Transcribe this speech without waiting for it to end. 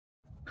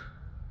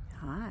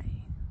Hi,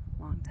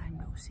 long time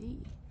no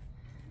see.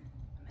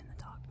 I'm in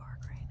the dog park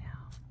right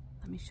now.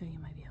 Let me show you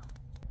my view.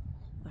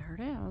 There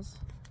it is.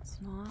 It's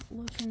not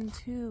looking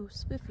too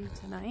spiffy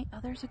tonight. Oh,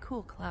 there's a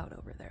cool cloud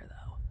over there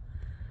though.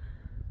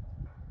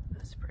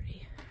 That's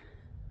pretty.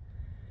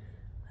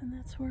 And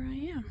that's where I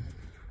am.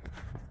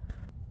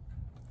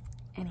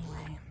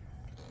 Anyway,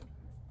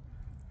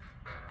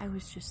 I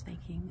was just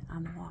thinking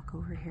on the walk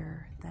over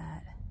here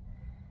that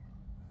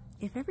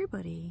if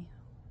everybody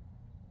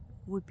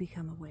would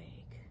become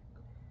awake,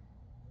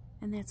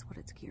 and that's what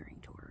it's gearing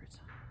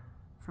towards,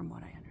 from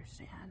what I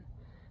understand,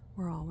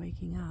 we're all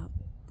waking up,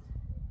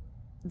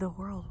 the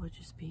world would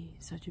just be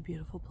such a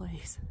beautiful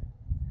place.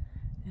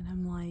 And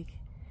I'm like,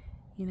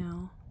 you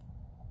know,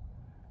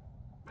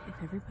 if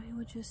everybody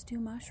would just do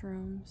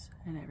mushrooms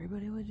and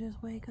everybody would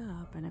just wake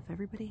up, and if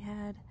everybody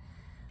had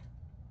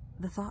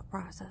the thought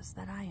process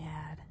that I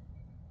had,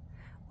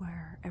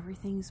 where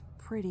everything's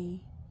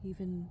pretty,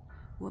 even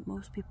what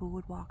most people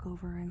would walk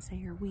over and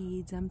say are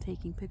weeds, I'm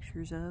taking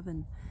pictures of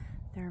and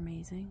they're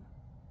amazing.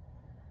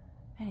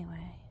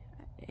 Anyway,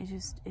 it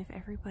just, if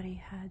everybody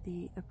had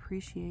the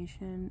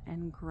appreciation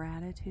and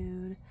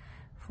gratitude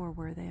for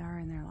where they are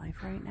in their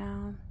life right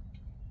now,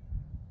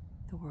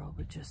 the world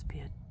would just be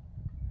a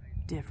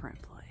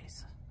different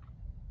place.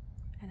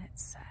 And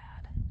it's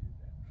sad.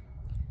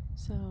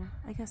 So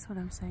I guess what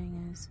I'm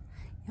saying is,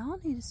 y'all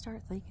need to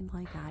start thinking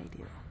like I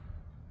do.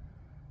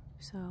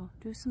 So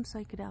do some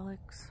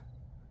psychedelics,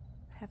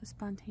 have a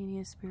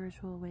spontaneous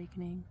spiritual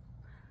awakening,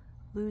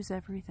 lose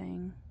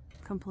everything,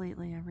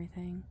 completely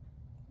everything,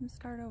 and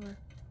start over.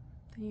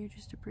 Then you're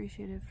just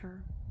appreciative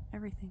for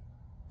everything.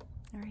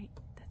 All right,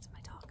 that's my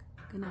talk.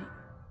 Good night.